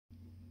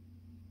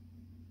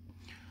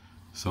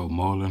So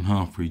Marlon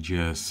Humphrey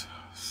just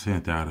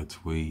sent out a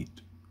tweet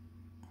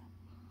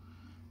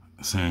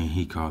saying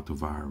he caught the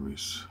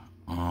virus.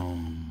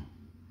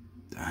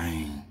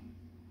 Dang.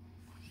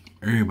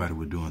 Everybody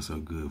was doing so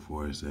good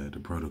for us at the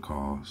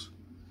protocols.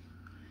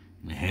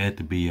 And it had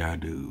to be our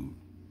dude.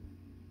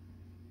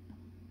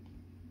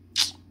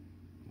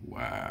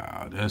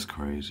 Wow, that's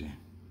crazy.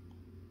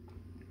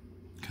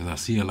 Because I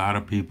see a lot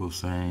of people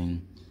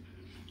saying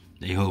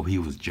they hope he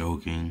was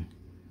joking.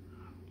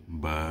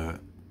 But,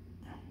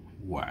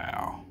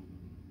 wow.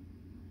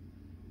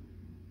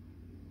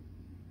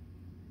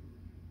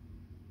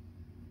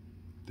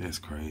 That's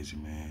crazy,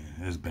 man.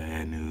 That's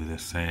bad news.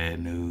 That's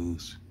sad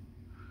news.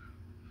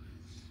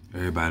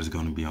 Everybody's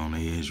going to be on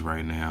the edge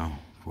right now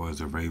for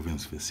the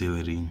Ravens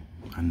facility.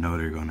 I know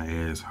they're going to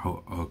ask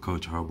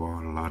Coach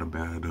Harbaugh a lot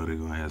about it. I know they're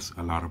going to ask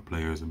a lot of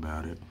players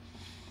about it.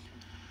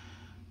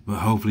 But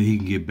hopefully he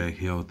can get back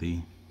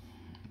healthy.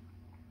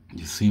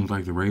 It seems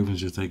like the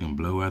Ravens just taking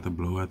blow after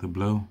blow after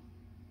blow.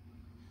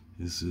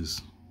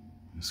 It's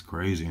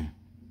crazy.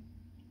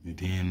 And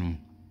then,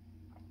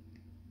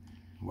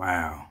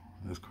 wow,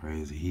 that's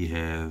crazy. He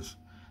has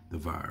the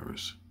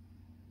virus.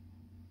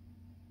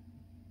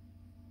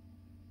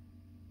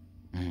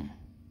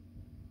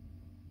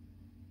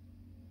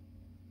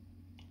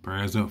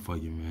 Prayers up for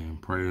you, man.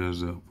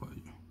 Prayers up for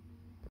you.